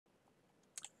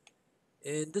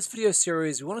In this video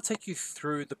series, we want to take you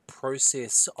through the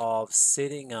process of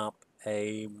setting up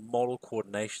a model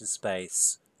coordination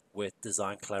space with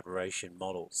design collaboration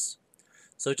models.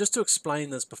 So just to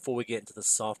explain this before we get into the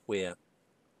software,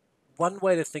 one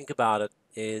way to think about it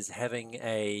is having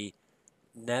a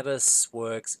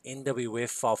Navisworks NWF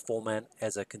file format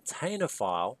as a container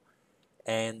file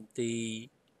and the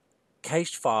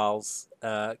cached files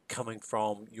coming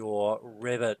from your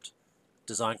Revit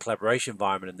design collaboration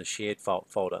environment in the shared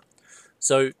folder.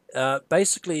 So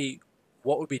basically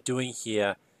what we'll be doing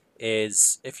here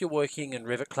is if you're working in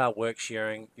Revit Cloud Work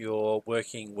Sharing, you're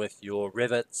working with your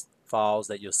Revit files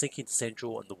that you're syncing to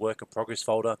Central in the Work in Progress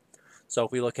folder. So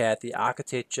if we look at the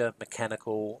architecture,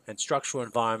 mechanical, and structural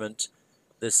environment,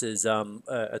 this is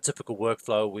a typical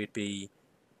workflow we'd be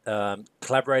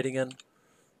collaborating in.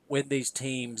 When these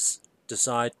teams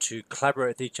decide to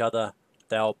collaborate with each other,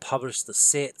 they'll publish the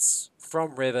sets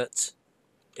from Revit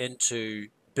into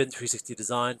BIM 360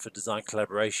 Design for design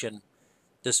collaboration.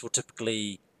 This will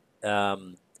typically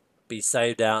be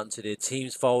saved out into their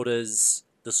teams folders.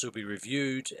 This will be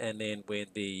reviewed, and then when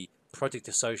the project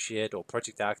associate or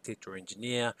project architect or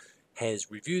engineer has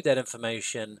reviewed that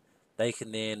information, they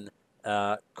can then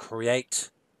create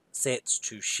sets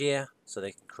to share. So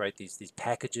they can create these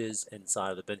packages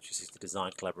inside of the BIM 360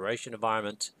 Design collaboration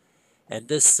environment. And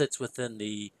this sits within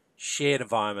the shared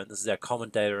environment. This is our common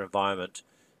data environment,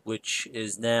 which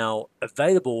is now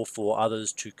available for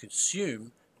others to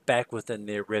consume back within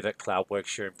their Revit Cloud Work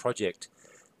Sharing project.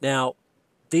 Now,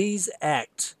 these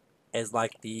act as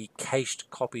like the cached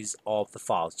copies of the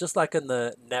files, just like in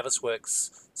the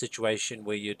Navisworks situation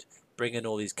where you'd bring in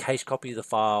all these cached copies of the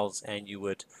files and you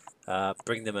would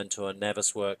bring them into a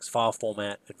Navisworks file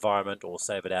format environment or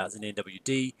save it out as an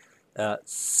NWD.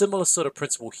 Similar sort of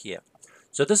principle here.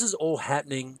 So this is all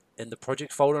happening in the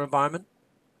project folder environment.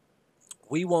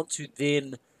 We want to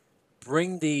then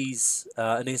bring these,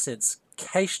 in essence,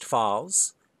 cached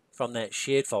files from that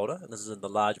shared folder, and this is in the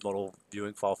large model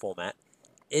viewing file format,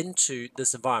 into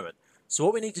this environment. So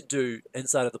what we need to do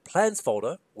inside of the plans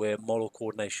folder, where model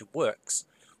coordination works,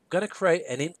 we're going to create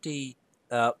an empty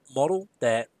model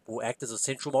that will act as a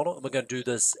central model, and we're going to do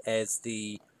this as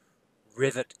the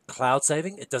Revit cloud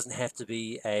saving. It doesn't have to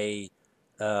be a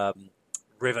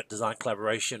Revit design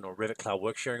collaboration or Revit cloud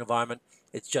work sharing environment.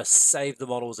 It's just save the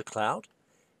model as a cloud.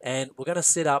 And we're going to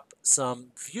set up some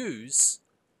views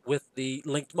with the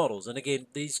linked models. And again,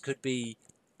 these could be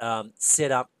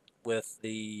set up with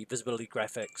the visibility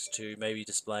graphics to maybe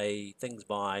display things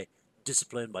by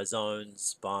discipline, by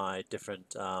zones, by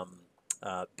different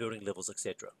building levels,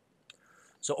 etc.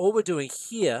 So all we're doing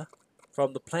here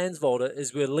from the plans folder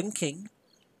is we're linking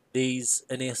these,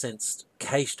 in essence,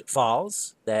 cached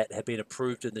files that have been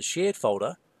approved in the shared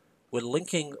folder. We're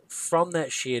linking from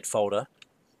that shared folder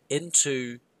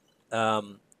into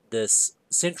this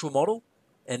central model,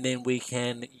 and then we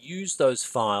can use those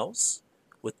files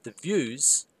with the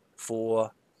views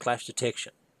for clash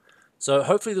detection. So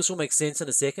hopefully this will make sense in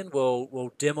a second.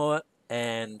 We'll demo it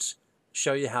and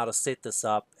show you how to set this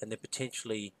up and then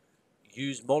potentially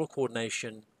use model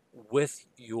coordination with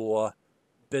your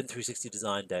BIM 360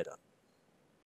 design data.